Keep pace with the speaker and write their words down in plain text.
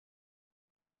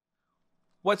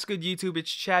What's good, YouTube? It's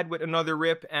Chad with another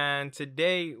rip, and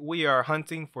today we are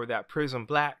hunting for that Prism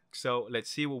Black. So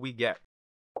let's see what we get.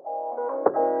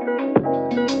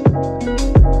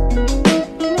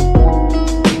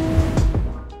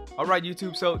 Alright,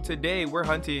 YouTube, so today we're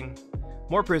hunting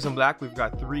more Prism Black. We've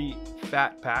got three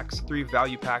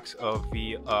value packs of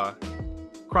the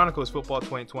Chronicles Football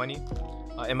 2020.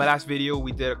 In my last video,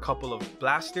 we did a couple of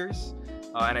blasters,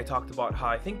 and I talked about how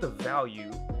I think the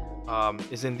value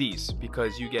is in these,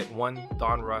 because you get one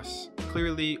Donruss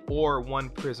clearly or one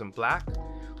Prism Black,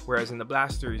 whereas in the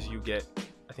blasters you get,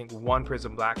 I think, one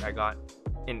Prism Black I got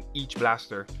in each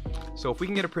blaster. So if we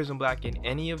can get a Prism Black in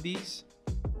any of these,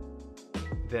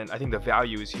 then I think the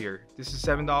value is here. This is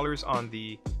 $7 on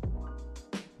the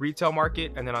retail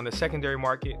market, and then on the secondary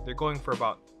market they're going for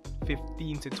about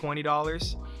 $15 to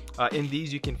 $20. In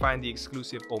these you can find the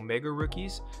exclusive Omega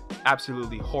rookies,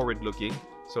 absolutely horrid looking,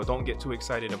 so don't get too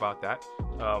excited about that.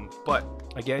 But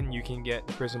again, you can get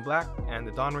the Prism Black and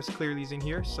the Donruss clearlies in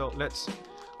here. So let's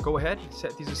go ahead,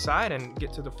 set these aside, and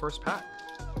get to the first pack.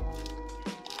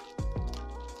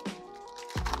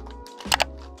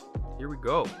 Here we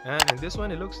go. And in this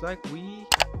one, it looks like we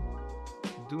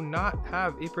do not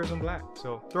have a Prism Black,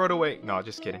 so throw it away. No,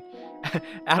 just kidding.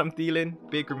 Adam Thielen,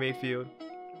 Baker Mayfield,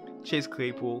 Chase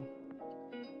Claypool,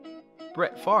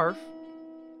 Brett Favre,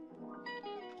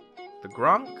 the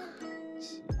Gronk. Let's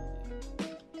see.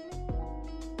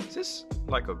 Is this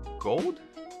like a gold?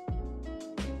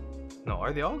 No,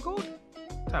 are they all gold?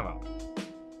 Time out.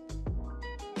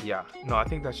 Yeah, no, I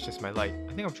think that's just my light.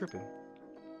 I think I'm tripping.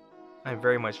 I'm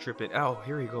very much tripping. Oh,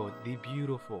 here we go. The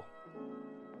beautiful,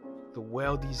 the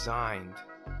well-designed,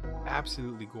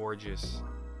 absolutely gorgeous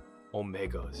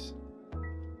Omegas.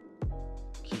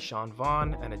 Keyshawn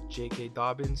Vaughn and a J.K.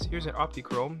 Dobbins. Here's an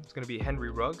Optichrome. It's going to be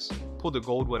Henry Ruggs. Pulled a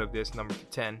gold one of this, number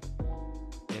 10,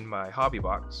 in my hobby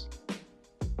box.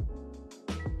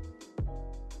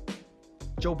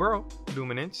 Joe Burrow,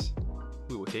 Luminance.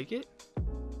 We will take it.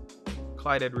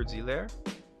 Clyde Edwards-Helaire.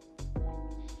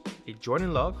 A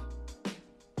Jordan Love.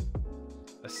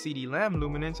 A CeeDee Lamb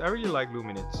Luminance. I really like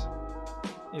Luminance.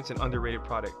 It's an underrated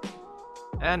product.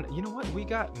 And you know what? We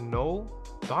got no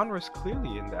Donruss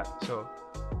clearly in that. So,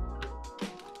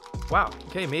 wow.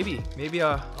 Okay, maybe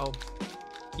I'll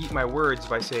eat my words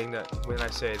by saying that when I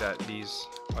say that these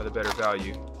are the better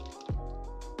value.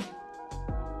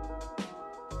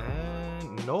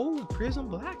 And no Prism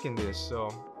Black in this.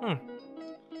 So,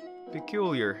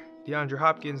 peculiar. DeAndre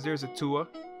Hopkins. There's a Tua,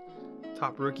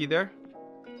 top rookie there.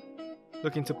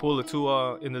 Looking to pull a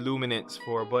Tua in the Luminance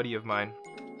for a buddy of mine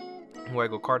who I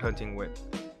go card hunting with.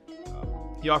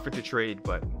 He offered to trade,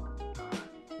 but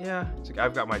yeah,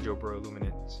 I've got my Joe Burrow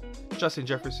Luminance. Justin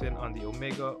Jefferson on the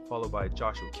Omega, followed by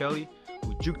Joshua Kelly,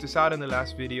 who juked us out in the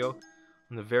last video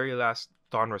on the very last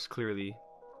Donruss clearly.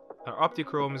 Our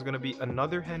Optichrome is going to be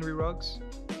another Henry Ruggs.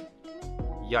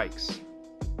 Yikes.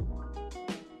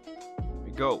 Here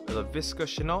we go. Laviska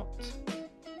Shenault.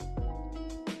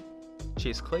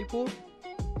 Chase Claypool.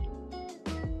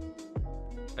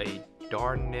 A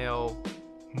Darnell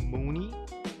Mooney.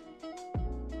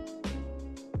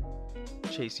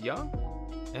 Chase Young.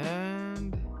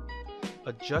 And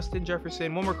a Justin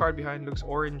Jefferson. One more card behind, looks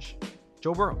orange.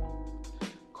 Joe Burrow.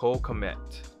 Cole Kmet.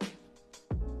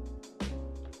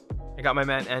 I got my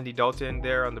man Andy Dalton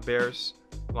there on the Bears,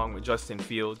 along with Justin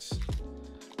Fields.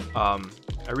 I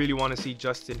really want to see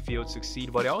Justin Fields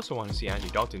succeed, but I also want to see Andy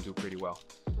Dalton do pretty well.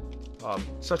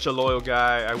 Such a loyal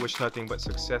guy. I wish nothing but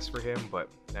success for him, but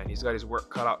man, he's got his work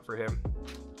cut out for him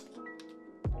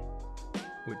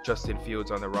with Justin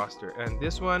Fields on the roster. And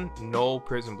this one, no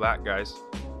Prism Black, guys.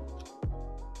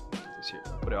 This here,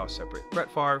 I'll put it all separate.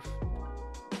 Brett Favre.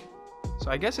 So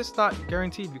I guess it's not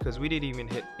guaranteed because we didn't even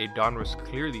hit a Donruss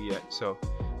clearly yet. So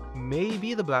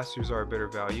maybe the blasters are a better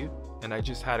value. And I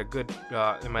just had a good,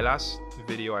 in my last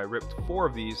video, I ripped 4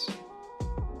 of these.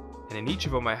 And in each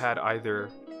of them, I had either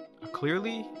a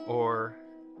clearly or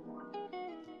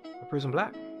a Prism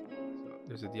Black. So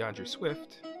there's a DeAndre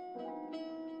Swift.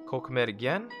 Cole Kmet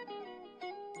again.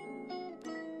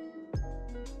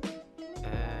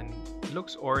 And it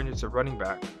looks orange. It's a running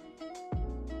back.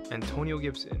 Antonio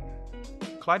Gibson.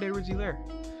 Clyde Edwards-Helaire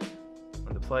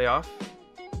on the playoff.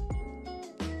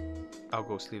 I'll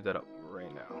go sleeve that up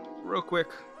right now, real quick.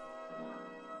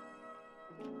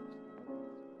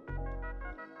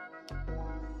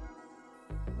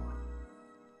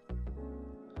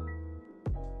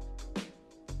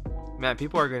 Man,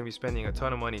 people are going to be spending a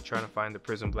ton of money trying to find the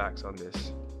Prism Blacks on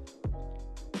this.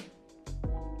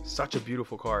 Such a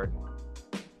beautiful card.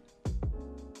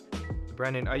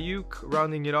 Brandon Ayuk,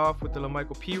 rounding it off with the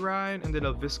LaMichael P. Ryan, and then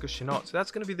a Visca Chenault. So that's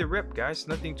going to be the rip, guys.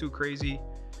 Nothing too crazy.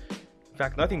 In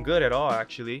fact, nothing good at all,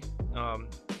 actually. A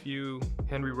few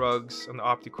Henry Ruggs on the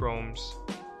Optichromes,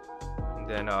 and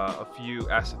then a few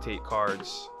acetate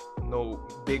cards. No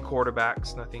big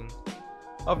quarterbacks, nothing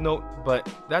of note, but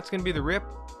that's going to be the rip.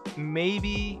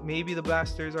 Maybe the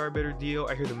blasters are a better deal.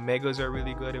 I hear the megas are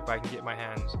really good. If I can get my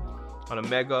hands on a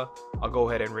mega, I'll go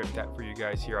ahead and rip that for you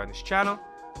guys here on this channel.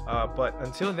 But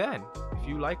until then, if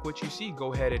you like what you see,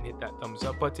 go ahead and hit that thumbs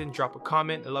up button, drop a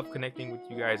comment. I love connecting with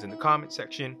you guys in the comment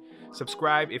section.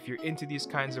 Subscribe if you're into these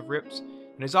kinds of rips,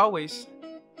 and as always,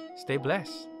 stay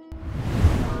blessed.